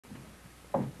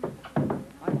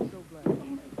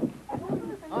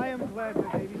glad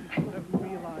the ladies have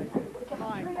realized it's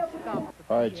time to stop the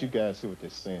All right, BS. you guys see what they're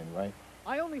saying, right?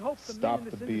 I only hope the Stop men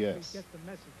in the this industry BS. get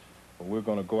the message. But we're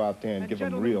going to go out there and give them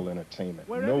gentlemen, real entertainment.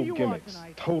 wherever No you are gimmicks.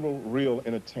 tonight, Total real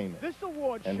entertainment. This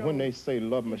award And show when they say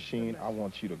Love is the Machine, best. I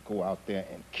want you to go out there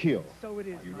and kill. So it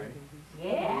is, Are you my ready?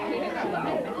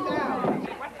 babies.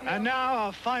 And now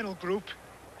our final group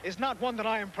is not one that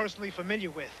I am personally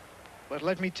familiar with. But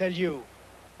let me tell you,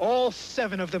 all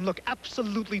 7 of them look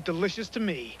absolutely delicious to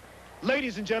me.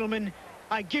 Ladies and gentlemen,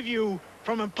 I give you,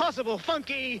 from Impossible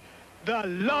Funky, the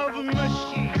Love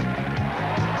Machine.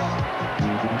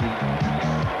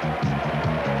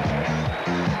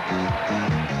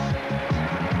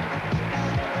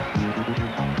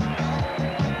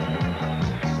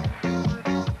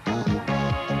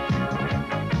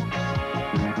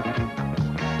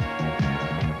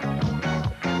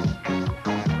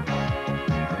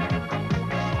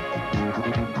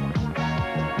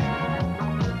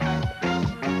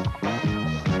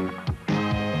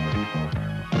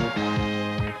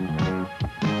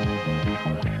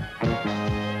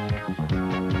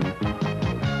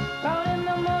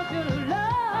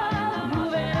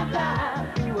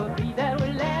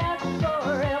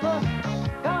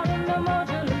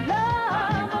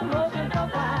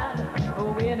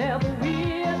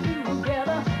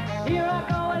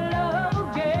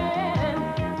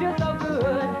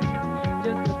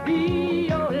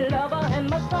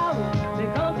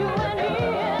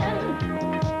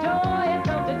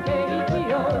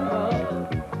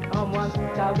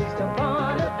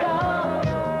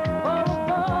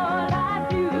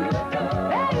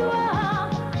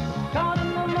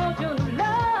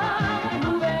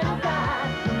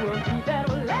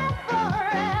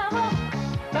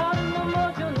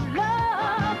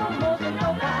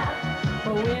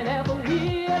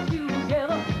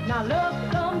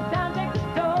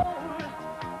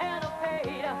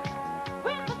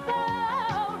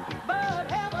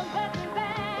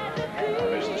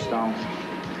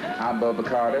 I'm Bubba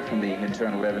Carter from the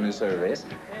Internal Revenue Service.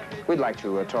 We'd like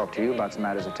to talk to you about some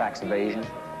matters of tax evasion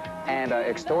and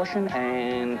extortion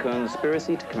and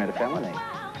conspiracy to commit a felony.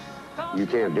 You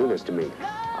can't do this to me.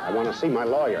 I want to see my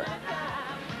lawyer.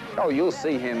 Oh, you'll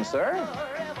see him, sir.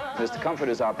 Mr. Comfort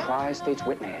is our prize state's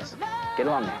witness. Get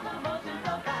along now.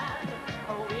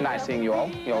 Nice seeing you all.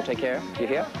 You all take care. You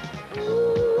hear?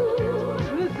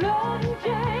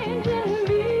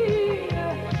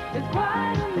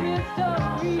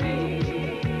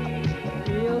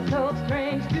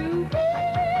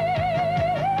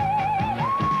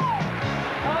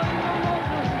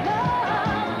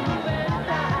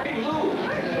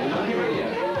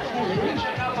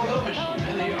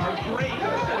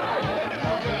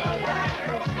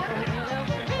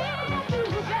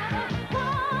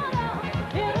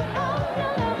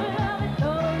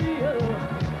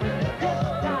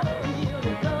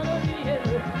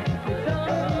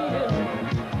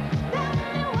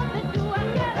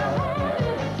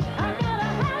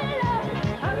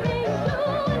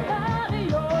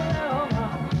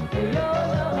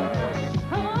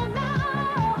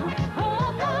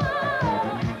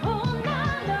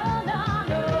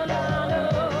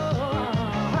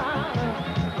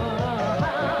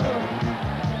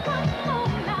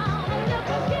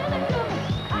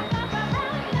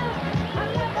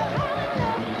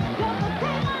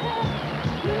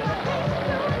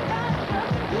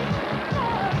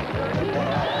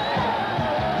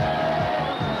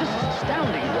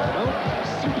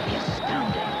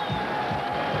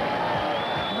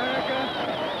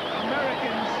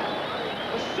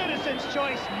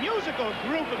 Choice Musical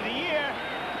Group of the Year,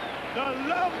 the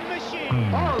Love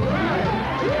Machine. All right.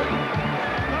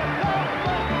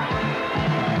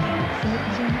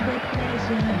 Searching for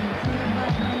pleasure, see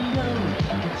what I know.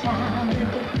 The child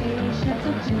with the patience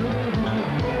of Job.